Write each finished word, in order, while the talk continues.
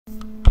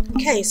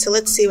Okay, so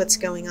let's see what's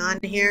going on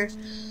here.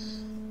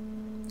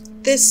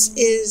 This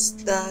is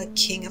the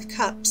King of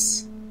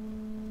Cups.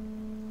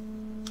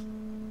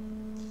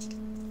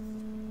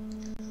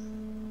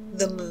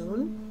 The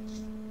Moon.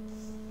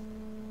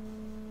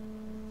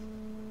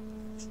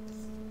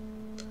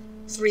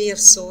 Three of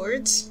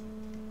Swords.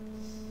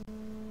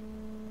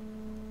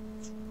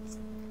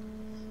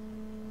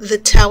 The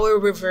Tower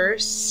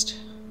reversed.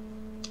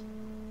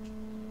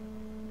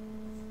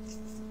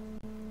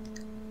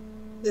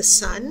 The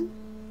Sun.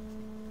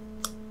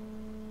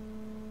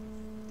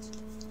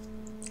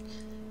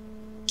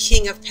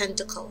 King of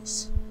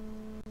Pentacles.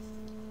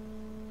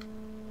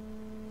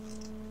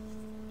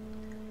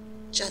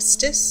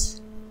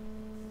 Justice.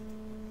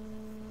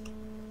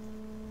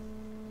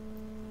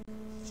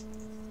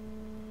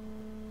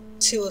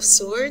 Two of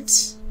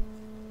Swords.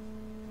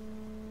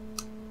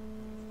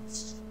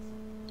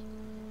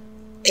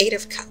 Eight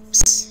of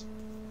Cups.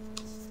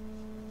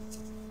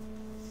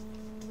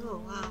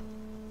 Oh, wow.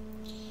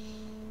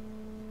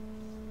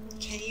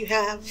 Okay, you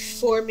have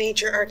four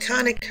major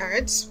arcana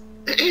cards.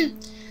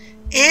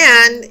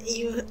 And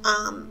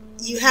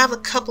you have a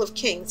couple of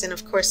kings, and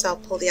of course I'll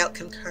pull the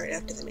outcome card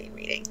after the main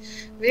reading.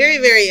 Very,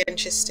 very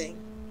interesting.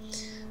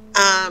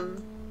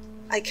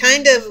 I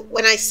kind of,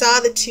 when I saw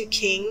the two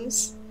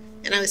kings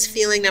and I was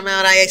feeling them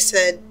out, I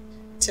said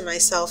to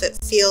myself, it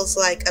feels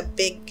like a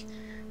big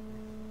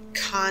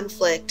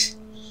conflict,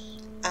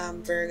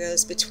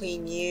 Virgos,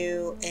 between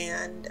you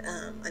and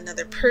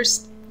another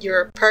person,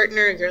 your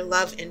partner, your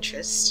love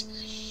interest.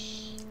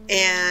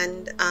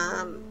 And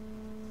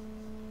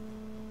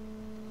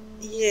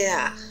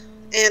yeah,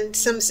 and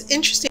some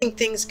interesting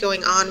things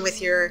going on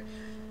with your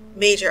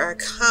major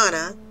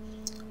arcana,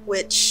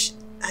 which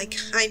I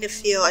kind of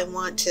feel I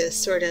want to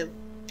sort of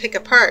pick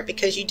apart,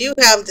 because you do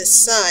have the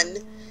Sun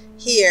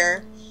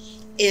here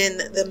in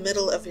the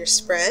middle of your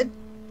spread.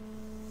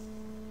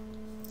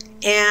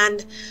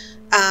 And,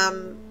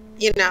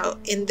 you know,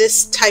 in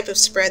this type of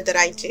spread that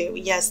I do,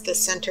 yes, the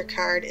center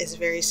card is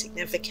very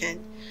significant.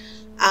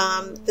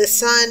 The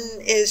Sun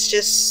is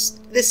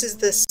just, this is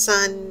the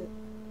Sun.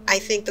 I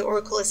think the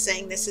Oracle is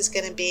saying this is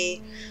going to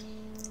be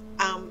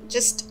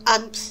just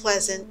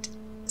unpleasant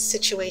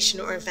situation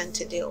or event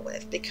to deal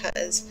with,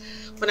 because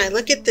when I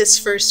look at this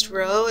first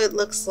row, it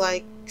looks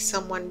like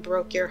someone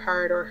broke your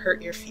heart or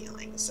hurt your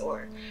feelings,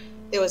 or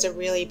there was a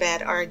really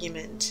bad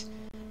argument.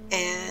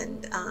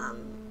 And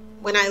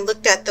when I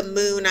looked at the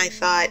Moon, I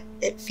thought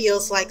it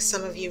feels like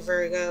some of you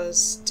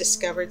Virgos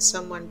discovered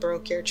someone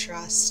broke your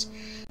trust,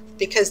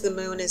 because the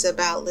Moon is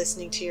about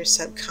listening to your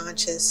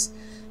subconscious.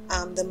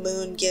 The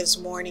Moon gives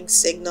warning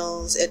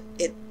signals.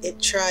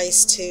 It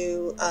tries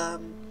to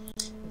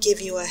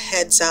give you a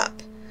heads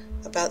up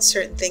about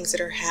certain things that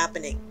are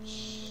happening.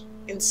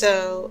 And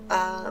so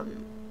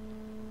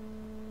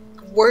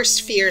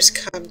worst fears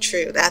come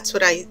true. That's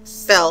what I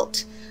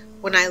felt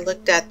when I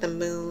looked at the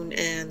Moon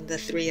and the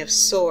Three of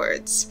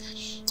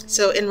Swords.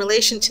 So in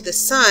relation to the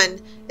Sun,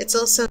 it's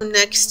also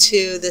next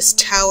to this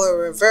Tower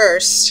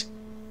reversed.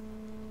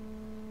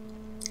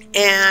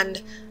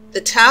 And the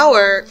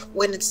Tower,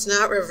 when it's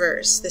not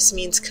reversed, this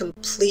means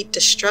complete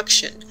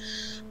destruction.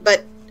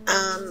 But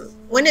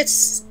when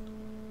it's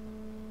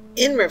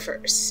in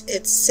reverse,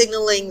 it's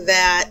signaling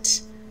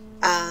that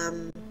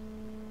a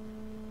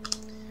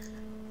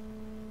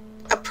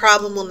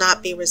problem will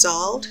not be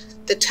resolved.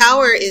 The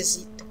Tower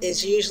is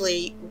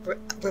usually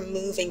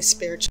removing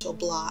spiritual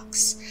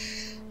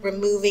blocks,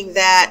 removing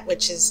that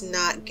which is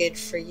not good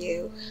for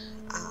you,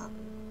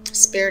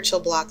 spiritual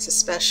blocks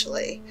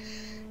especially.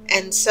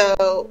 And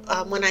so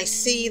when I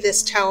see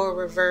this Tower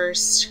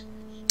reversed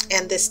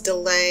and this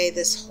delay,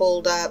 this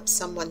hold up,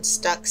 someone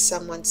stuck,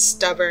 someone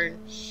stubborn,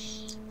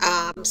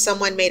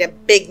 someone made a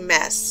big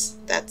mess.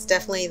 That's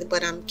definitely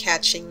what I'm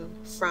catching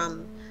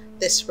from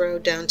this row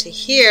down to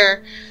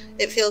here.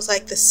 It feels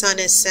like the Sun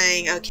is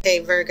saying, okay,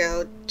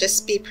 Virgo,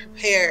 just be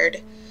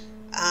prepared.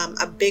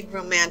 A big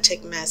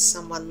romantic mess.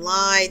 Someone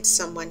lied,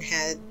 someone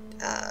had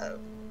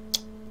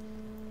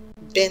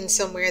been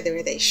somewhere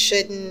where they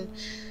shouldn't.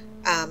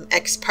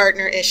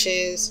 Ex-partner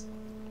issues,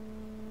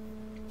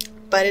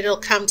 but it'll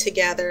come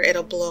together,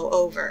 it'll blow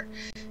over.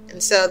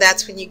 And so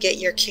that's when you get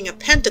your King of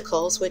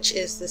Pentacles, which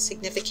is the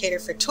significator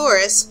for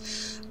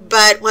Taurus.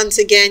 But once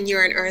again,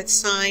 you're an earth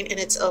sign, and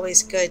it's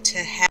always good to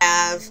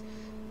have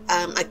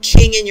a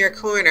king in your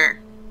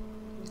corner,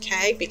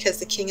 okay? Because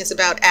the king is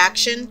about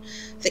action,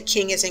 the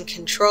king is in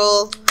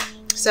control.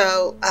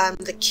 So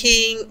the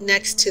king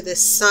next to the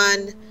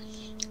Sun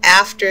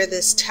after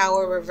this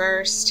Tower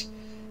reversed,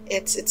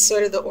 it's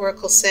sort of the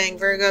Oracle saying,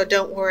 Virgo,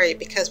 don't worry,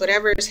 because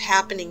whatever is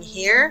happening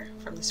here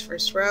from this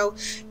first row,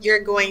 you're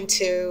going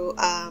to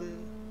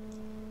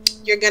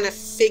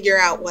figure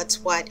out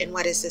what's what and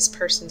what is this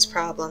person's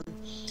problem.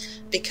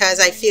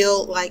 Because I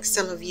feel like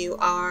some of you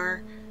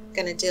are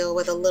going to deal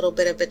with a little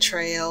bit of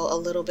betrayal, a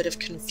little bit of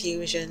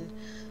confusion,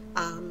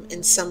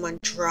 and someone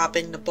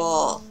dropping the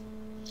ball.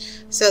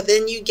 So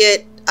then you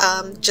get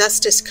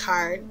Justice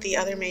card, the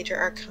other major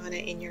arcana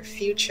in your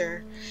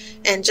future.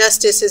 And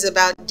justice is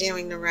about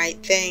doing the right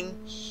thing.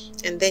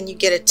 And then you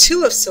get a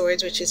Two of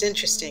Swords, which is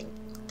interesting.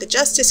 The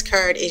Justice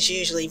card is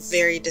usually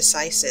very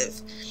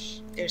decisive.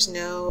 There's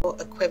no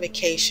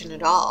equivocation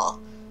at all.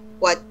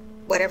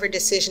 Whatever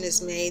decision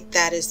is made,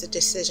 that is the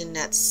decision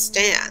that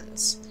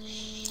stands.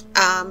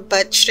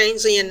 But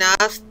strangely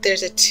enough,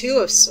 there's a Two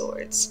of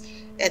Swords.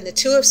 And the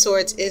Two of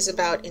Swords is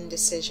about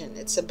indecision.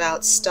 It's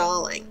about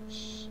stalling.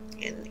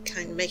 And it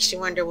kind of makes you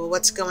wonder, well,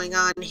 what's going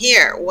on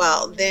here?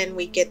 Well, then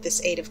we get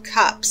this Eight of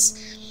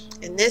Cups.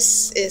 And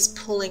this is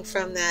pulling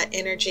from that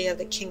energy of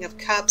the King of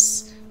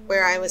Cups,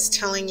 where I was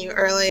telling you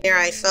earlier,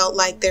 I felt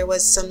like there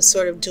was some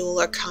sort of duel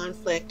or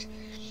conflict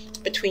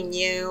between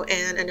you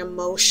and an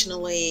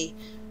emotionally,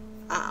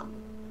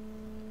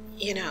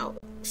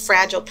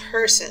 fragile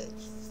person.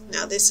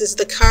 Now, this is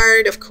the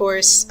card, of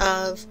course,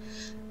 of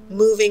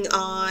moving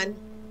on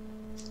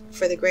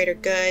for the greater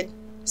good,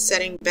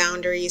 setting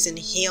boundaries and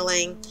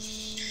healing.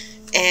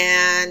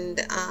 And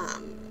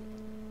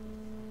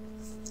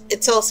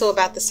it's also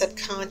about the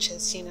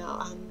subconscious.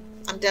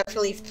 I'm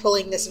definitely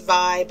pulling this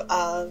vibe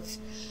of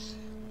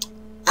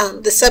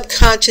the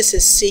subconscious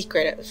is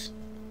secretive.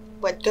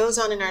 What goes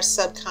on in our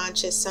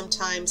subconscious,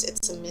 sometimes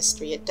it's a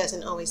mystery. It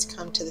doesn't always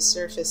come to the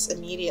surface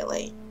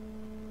immediately.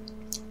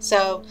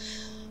 So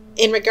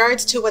in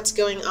regards to what's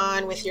going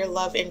on with your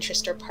love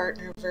interest or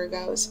partner,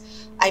 Virgos,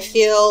 I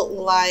feel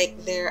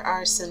like there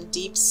are some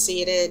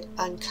deep-seated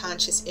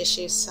unconscious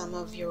issues some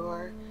of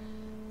your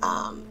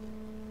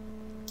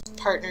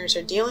partners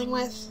are dealing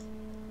with.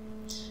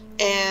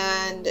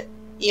 And,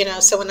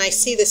 so when I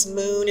see this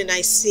moon and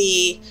I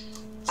see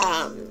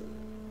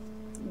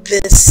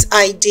this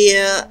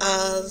idea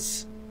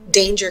of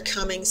danger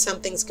coming,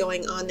 something's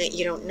going on that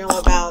you don't know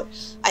about,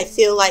 I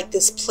feel like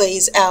this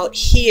plays out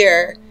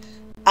here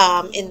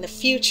in the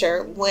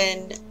future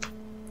when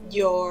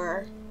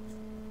your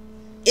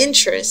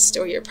interest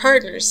or your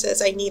partner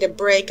says, I need a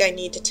break, I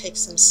need to take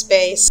some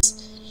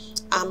space,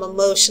 I'm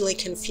emotionally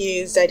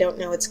confused, I don't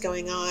know what's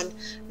going on,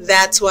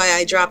 that's why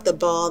I dropped the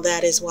ball,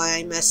 that is why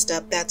I messed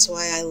up, that's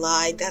why I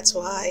lied, that's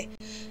why,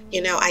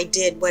 I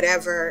did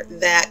whatever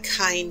that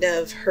kind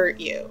of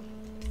hurt you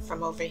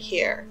from over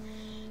here.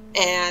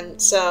 And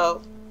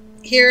so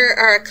here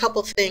are a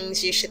couple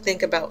things you should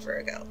think about,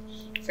 Virgo.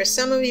 For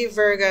some of you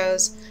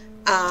Virgos,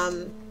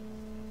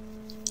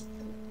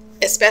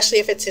 especially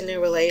if it's a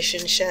new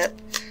relationship,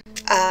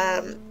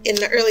 in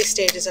the early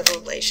stages of a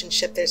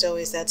relationship, there's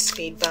always that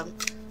speed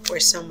bump where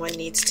someone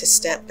needs to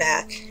step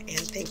back and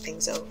think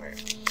things over.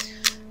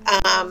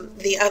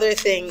 The other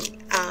thing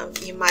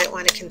you might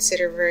want to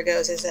consider,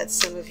 Virgos, is that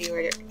some of you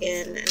are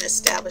in an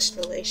established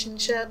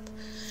relationship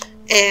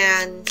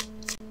and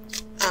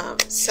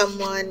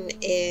someone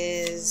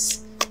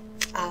is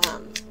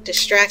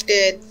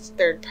distracted,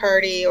 third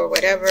party or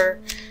whatever.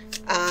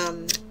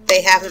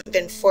 They haven't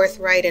been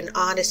forthright and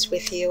honest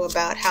with you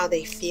about how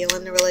they feel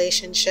in the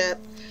relationship.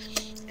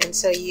 And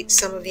so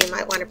some of you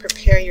might want to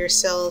prepare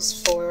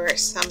yourselves for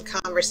some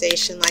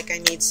conversation like, I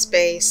need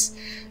space,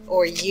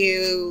 or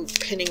you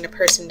pinning the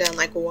person down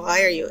like,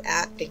 why are you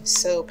acting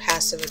so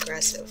passive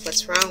aggressive?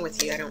 What's wrong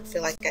with you? I don't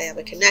feel like I have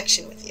a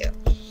connection with you.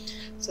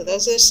 So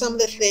those are some of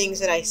the things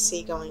that I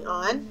see going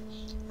on.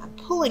 I'm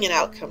pulling an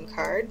outcome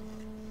card.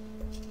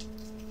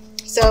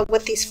 So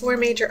with these four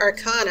major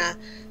arcana,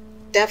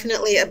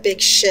 definitely a big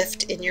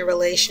shift in your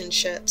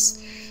relationships.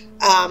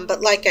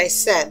 But like I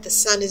said, the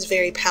sun is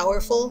very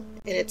powerful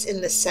and it's in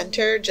the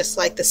center, just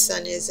like the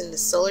sun is in the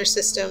solar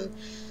system.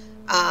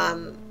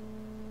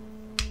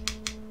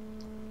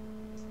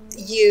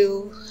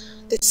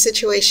 The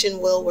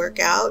situation will work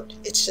out.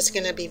 It's just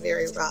going to be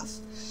very rough.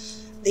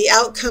 The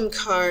outcome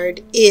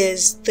card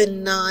is the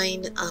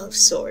Nine of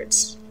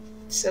Swords.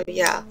 So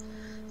yeah,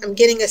 I'm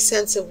getting a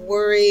sense of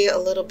worry, a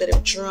little bit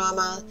of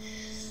drama,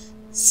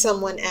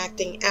 someone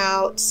acting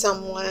out,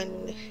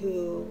 someone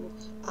who's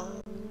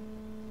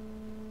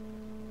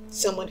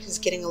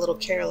getting a little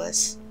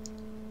careless.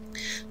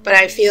 But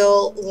I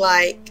feel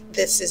like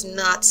this is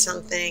not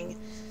something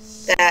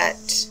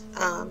that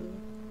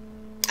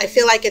I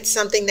feel like it's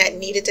something that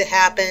needed to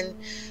happen.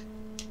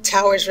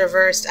 Towers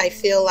reversed. I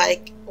feel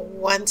like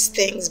once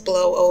things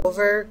blow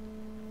over,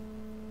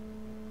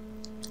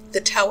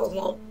 the tower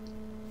won't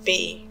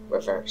be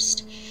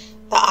reversed.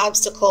 The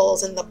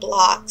obstacles and the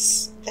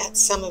blocks that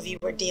some of you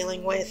were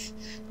dealing with,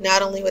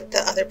 not only with the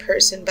other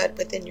person, but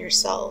within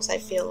yourselves, I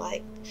feel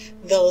like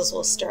those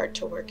will start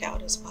to work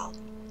out as well.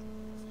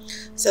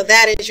 So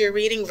that is your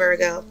reading,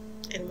 Virgo.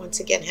 And once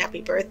again,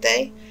 happy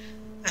birthday.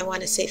 I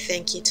want to say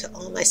thank you to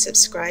all my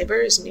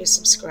subscribers, new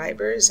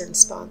subscribers, and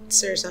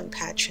sponsors on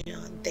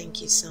Patreon. Thank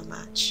you so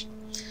much.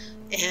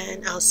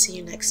 And I'll see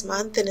you next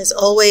month. And as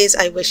always,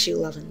 I wish you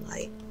love and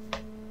light.